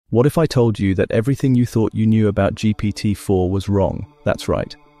What if I told you that everything you thought you knew about GPT-4 was wrong? That's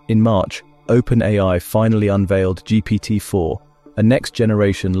right. In March, OpenAI finally unveiled GPT-4, a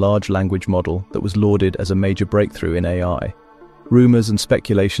next-generation large language model that was lauded as a major breakthrough in AI. Rumors and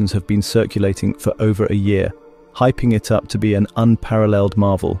speculations have been circulating for over a year, hyping it up to be an unparalleled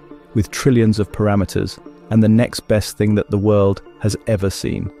marvel, with trillions of parameters, and the next best thing that the world has ever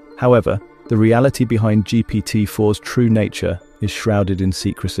seen. However, the reality behind GPT-4's true nature is shrouded in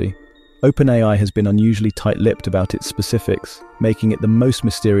secrecy. OpenAI has been unusually tight-lipped about its specifics, making it the most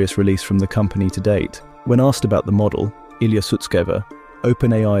mysterious release from the company to date. When asked about the model, Ilya Sutskever,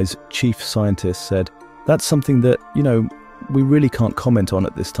 OpenAI's chief scientist, said, "That's something that, we really can't comment on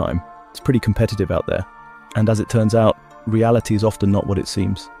at this time. It's pretty competitive out there." And as it turns out, reality is often not what it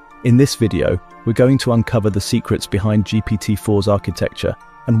seems. In this video, we're going to uncover the secrets behind GPT-4's architecture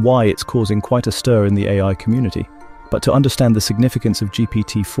and why it's causing quite a stir in the AI community. But to understand the significance of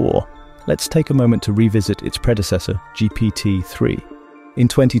GPT-4, let's take a moment to revisit its predecessor, GPT-3. In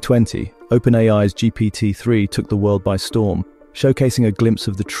 2020, OpenAI's GPT-3 took the world by storm, showcasing a glimpse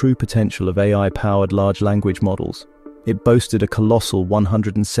of the true potential of AI-powered large language models. It boasted a colossal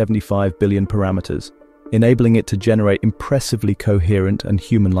 175 billion parameters, enabling it to generate impressively coherent and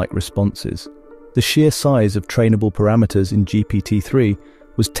human-like responses. The sheer size of trainable parameters in GPT-3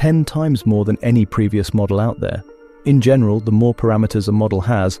 was 10 times more than any previous model out there. In general, the more parameters a model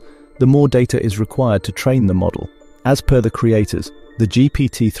has, the more data is required to train the model. As per the creators, the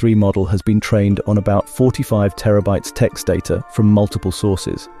GPT-3 model has been trained on about 45 terabytes text data from multiple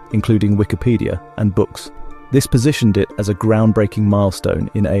sources, including Wikipedia and books. This positioned it as a groundbreaking milestone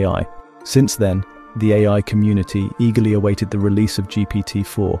in AI. Since then, the AI community eagerly awaited the release of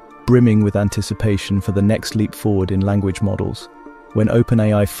GPT-4, brimming with anticipation for the next leap forward in language models. When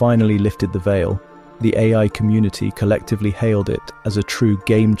OpenAI finally lifted the veil, the AI community collectively hailed it as a true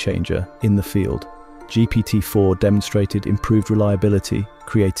game-changer in the field. GPT-4 demonstrated improved reliability,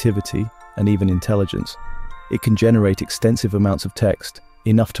 creativity, and even intelligence. It can generate extensive amounts of text,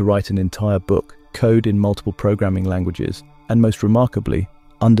 enough to write an entire book, code in multiple programming languages, and most remarkably,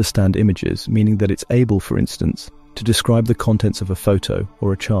 understand images, meaning that it's able, for instance, to describe the contents of a photo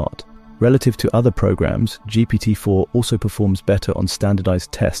or a chart. Relative to other programs, GPT-4 also performs better on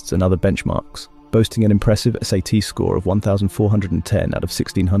standardized tests and other benchmarks, boasting an impressive SAT score of 1,410 out of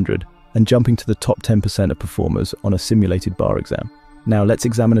 1,600 and jumping to the top 10% of performers on a simulated bar exam. Now let's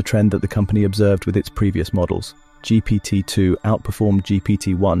examine a trend that the company observed with its previous models. GPT-2 outperformed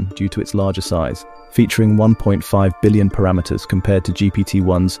GPT-1 due to its larger size, featuring 1.5 billion parameters compared to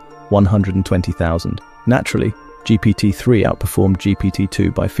GPT-1's 120,000. Naturally, GPT-3 outperformed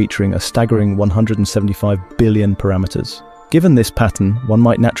GPT-2 by featuring a staggering 175 billion parameters. Given this pattern, one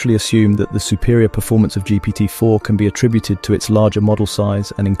might naturally assume that the superior performance of GPT-4 can be attributed to its larger model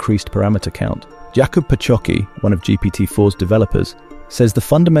size and increased parameter count. Jakub Pachocki, one of GPT-4's developers, says the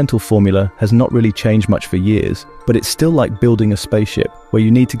fundamental formula has not really changed much for years, but it's still like building a spaceship, where you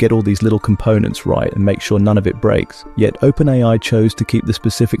need to get all these little components right and make sure none of it breaks. Yet OpenAI chose to keep the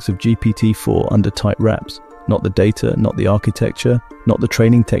specifics of GPT-4 under tight wraps. Not the data, not the architecture, not the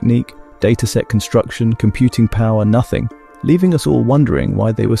training technique, dataset construction, computing power, nothing, leaving us all wondering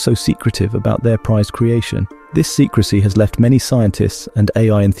why they were so secretive about their prized creation. This secrecy has left many scientists and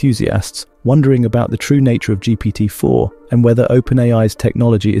AI enthusiasts wondering about the true nature of GPT-4 and whether OpenAI's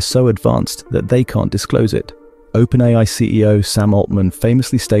technology is so advanced that they can't disclose it. OpenAI CEO Sam Altman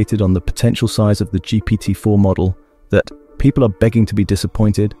famously stated on the potential size of the GPT-4 model that people are begging to be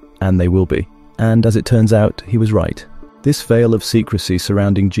disappointed, and they will be. And as it turns out, he was right. This veil of secrecy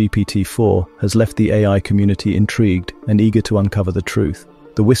surrounding GPT-4 has left the AI community intrigued and eager to uncover the truth.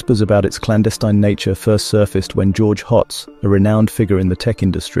 The whispers about its clandestine nature first surfaced when George Hotz, a renowned figure in the tech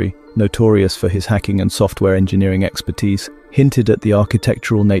industry, notorious for his hacking and software engineering expertise, hinted at the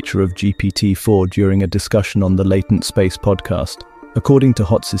architectural nature of GPT-4 during a discussion on the Latent Space podcast. According to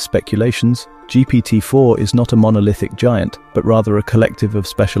Hotz's speculations, GPT-4 is not a monolithic giant, but rather a collective of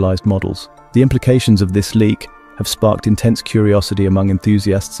specialized models. The implications of this leak have sparked intense curiosity among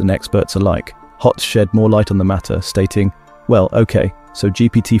enthusiasts and experts alike. Hotz shed more light on the matter, stating, "Well, okay, so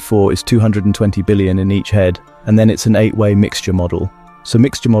GPT-4 is 220 billion in each head, and then it's an 8-way mixture model. So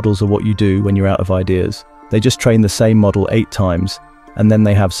mixture models are what you do when you're out of ideas. They just train the same model 8 times, and then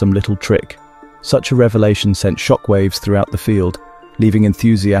they have some little trick." Such a revelation sent shockwaves throughout the field, leaving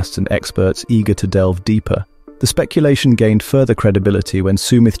enthusiasts and experts eager to delve deeper. The speculation gained further credibility when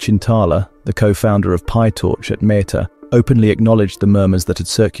Sumit Chintala, the co-founder of PyTorch at Meta, openly acknowledged the murmurs that had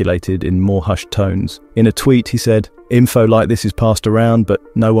circulated in more hushed tones. In a tweet, he said, "Info like this is passed around, but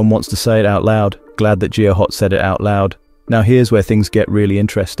no one wants to say it out loud. Glad that GeoHot said it out loud. Now here's where things get really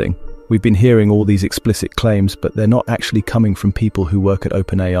interesting. We've been hearing all these explicit claims, but they're not actually coming from people who work at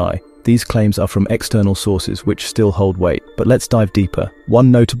OpenAI. These claims are from external sources which still hold weight, but let's dive deeper. One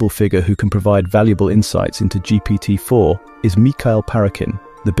notable figure who can provide valuable insights into GPT-4 is Mikhail Parakin,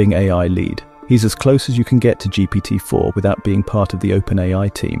 the Bing AI lead. He's as close as you can get to GPT-4 without being part of the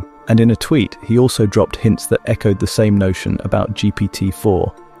OpenAI team. And in a tweet, he also dropped hints that echoed the same notion about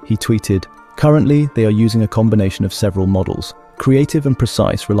GPT-4. He tweeted, "Currently, they are using a combination of several models. Creative and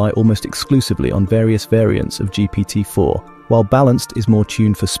precise rely almost exclusively on various variants of GPT-4, while balanced is more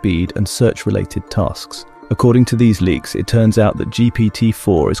tuned for speed and search-related tasks." According to these leaks, it turns out that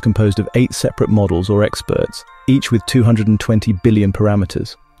GPT-4 is composed of 8 separate models or experts, each with 220 billion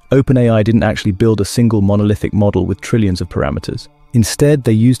parameters. OpenAI didn't actually build a single monolithic model with trillions of parameters. Instead,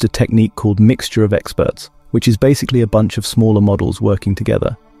 they used a technique called mixture of experts, which is basically a bunch of smaller models working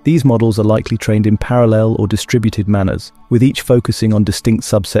together. These models are likely trained in parallel or distributed manners, with each focusing on distinct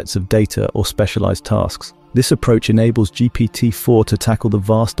subsets of data or specialized tasks. This approach enables GPT-4 to tackle the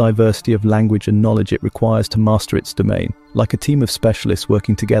vast diversity of language and knowledge it requires to master its domain, like a team of specialists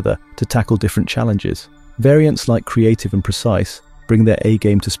working together to tackle different challenges. Variants like creative and precise bring their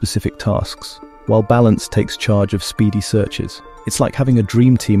A-game to specific tasks, while balance takes charge of speedy searches. It's like having a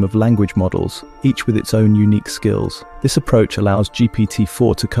dream team of language models, each with its own unique skills. This approach allows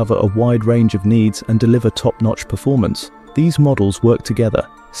GPT-4 to cover a wide range of needs and deliver top-notch performance. These models work together,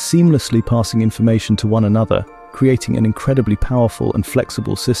 seamlessly passing information to one another, creating an incredibly powerful and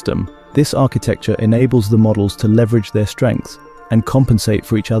flexible system. This architecture enables the models to leverage their strengths and compensate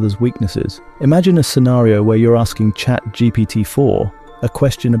for each other's weaknesses. Imagine a scenario where you're asking ChatGPT-4 a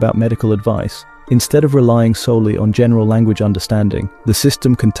question about medical advice. Instead of relying solely on general language understanding, the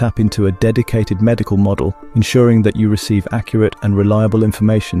system can tap into a dedicated medical model, ensuring that you receive accurate and reliable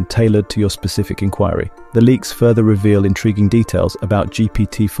information tailored to your specific inquiry. The leaks further reveal intriguing details about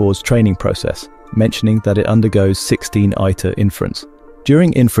GPT-4's training process, mentioning that it undergoes 16-iter inference.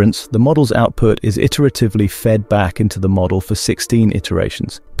 During inference, the model's output is iteratively fed back into the model for 16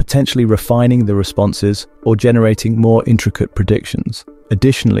 iterations, potentially refining the responses or generating more intricate predictions.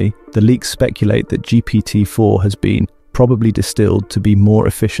 Additionally, the leaks speculate that GPT-4 has been probably distilled to be more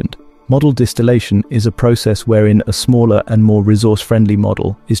efficient. Model distillation is a process wherein a smaller and more resource-friendly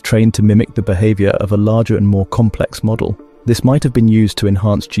model is trained to mimic the behavior of a larger and more complex model. This might have been used to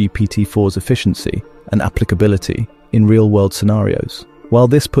enhance GPT-4's efficiency and applicability in real-world scenarios. While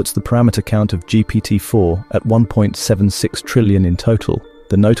this puts the parameter count of GPT-4 at 1.76 trillion in total,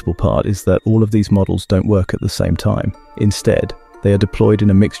 the notable part is that all of these models don't work at the same time. Instead, they are deployed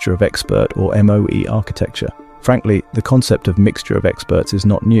in a mixture of expert or MOE architecture. Frankly, the concept of mixture of experts is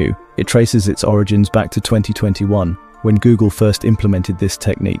not new. It traces its origins back to 2021, when Google first implemented this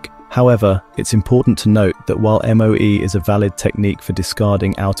technique. However, it's important to note that while MOE is a valid technique for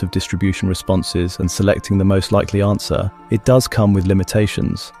discarding out-of-distribution responses and selecting the most likely answer, it does come with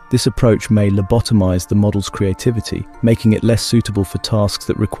limitations. This approach may lobotomize the model's creativity, making it less suitable for tasks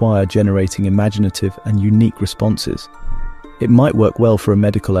that require generating imaginative and unique responses. It might work well for a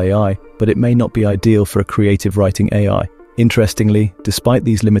medical AI, but it may not be ideal for a creative writing AI. Interestingly, despite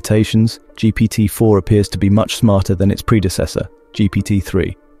these limitations, GPT-4 appears to be much smarter than its predecessor,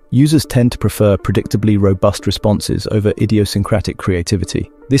 GPT-3. Users tend to prefer predictably robust responses over idiosyncratic creativity.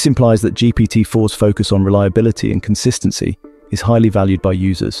 This implies that GPT-4's focus on reliability and consistency is highly valued by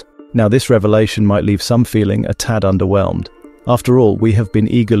users. Now, this revelation might leave some feeling a tad underwhelmed. After all, we have been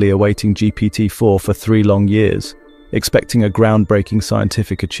eagerly awaiting GPT-4 for 3 long years, expecting a groundbreaking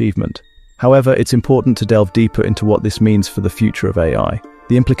scientific achievement. However, it's important to delve deeper into what this means for the future of AI.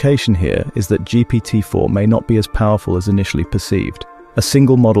 The implication here is that GPT-4 may not be as powerful as initially perceived. A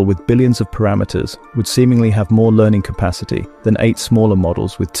single model with billions of parameters would seemingly have more learning capacity than 8 smaller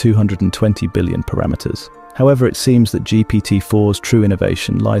models with 220 billion parameters. However, it seems that GPT-4's true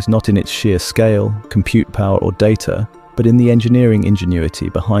innovation lies not in its sheer scale, compute power, or data, but in the engineering ingenuity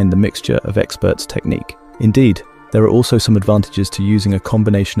behind the mixture of experts technique. Indeed, there are also some advantages to using a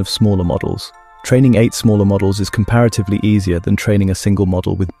combination of smaller models. Training 8 smaller models is comparatively easier than training a single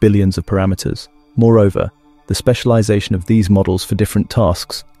model with billions of parameters. Moreover, the specialization of these models for different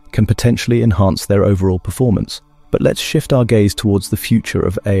tasks can potentially enhance their overall performance. But let's shift our gaze towards the future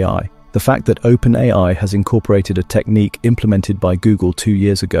of AI. The fact that OpenAI has incorporated a technique implemented by Google 2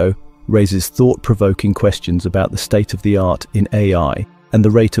 years ago raises thought-provoking questions about the state of the art in AI and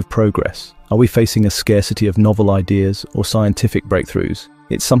the rate of progress. Are we facing a scarcity of novel ideas or scientific breakthroughs?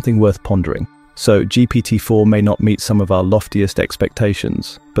 It's something worth pondering. So GPT-4 may not meet some of our loftiest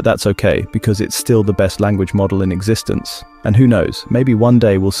expectations, but that's okay because it's still the best language model in existence. And who knows, maybe one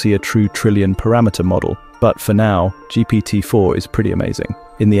day we'll see a true trillion parameter model But for now, GPT-4 is pretty amazing.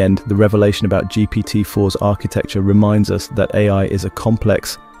 In the end, the revelation about GPT-4's architecture reminds us that AI is a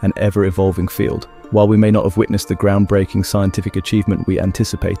complex and ever-evolving field. While we may not have witnessed the groundbreaking scientific achievement we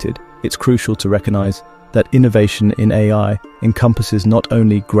anticipated, it's crucial to recognize that innovation in AI encompasses not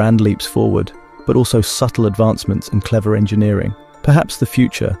only grand leaps forward, but also subtle advancements and clever engineering. Perhaps the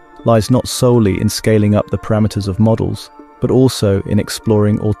future lies not solely in scaling up the parameters of models, but also in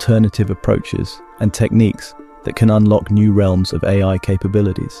exploring alternative approaches and techniques that can unlock new realms of AI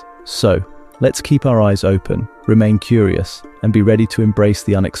capabilities. So, let's keep our eyes open, remain curious, and be ready to embrace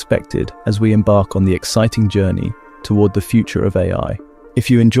the unexpected as we embark on the exciting journey toward the future of AI.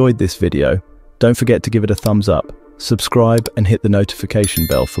 If you enjoyed this video, don't forget to give it a thumbs up, subscribe, and hit the notification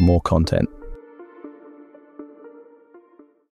bell for more content.